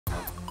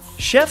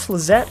Chef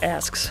Lizette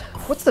asks,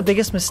 what's the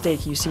biggest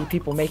mistake you see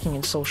people making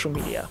in social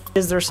media?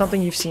 Is there something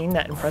you've seen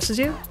that impresses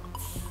you?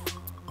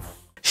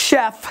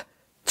 Chef,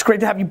 it's great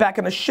to have you back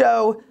on the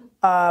show.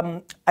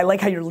 I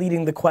like how you're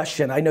leading the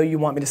question. I know you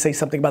want me to say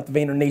something about the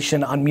Vayner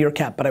Nation on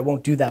Meerkat, but I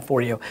won't do that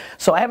for you.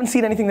 So I haven't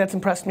seen anything that's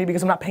impressed me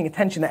because I'm not paying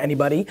attention to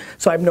anybody,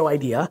 so I have no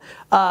idea.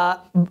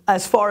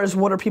 As far as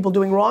what are people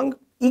doing wrong,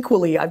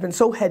 equally, I've been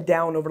so head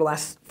down over the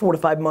last 4 to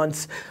 5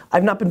 months.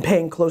 I've not been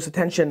paying close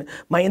attention.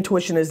 My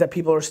intuition is that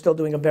people are still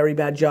doing a very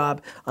bad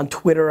job. On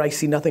Twitter, I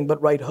see nothing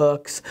but right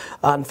hooks.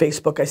 On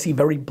Facebook, I see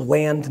very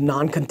bland,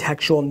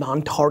 non-contextual,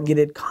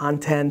 non-targeted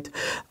content.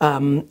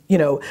 I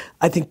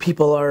think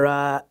people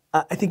are,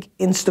 I think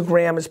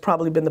Instagram has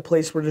probably been the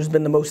place where there's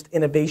been the most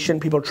innovation.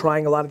 People are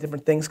trying a lot of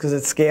different things because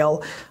it's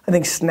scale. I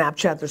think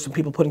Snapchat, there's some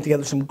people putting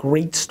together some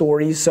great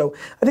stories. So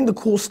I think the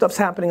cool stuff's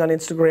happening on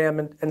Instagram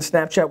and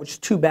Snapchat, which is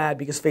too bad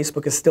because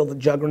Facebook is still the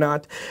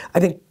juggernaut. I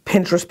think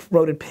Pinterest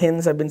promoted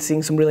pins. I've been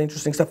seeing some really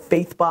interesting stuff.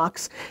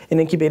 Faithbox, an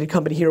incubated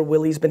company here.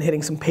 Willie's been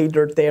hitting some pay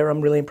dirt there.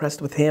 I'm really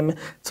impressed with him.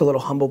 It's a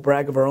little humble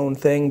brag of our own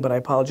thing, but I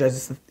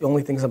apologize. It's the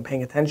only things I'm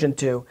paying attention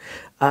to.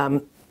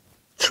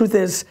 Truth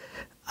is,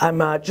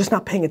 I'm just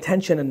not paying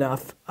attention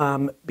enough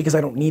because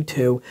I don't need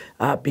to,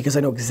 because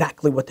I know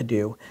exactly what to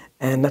do,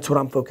 and that's what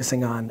I'm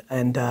focusing on,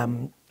 and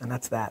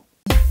that's that.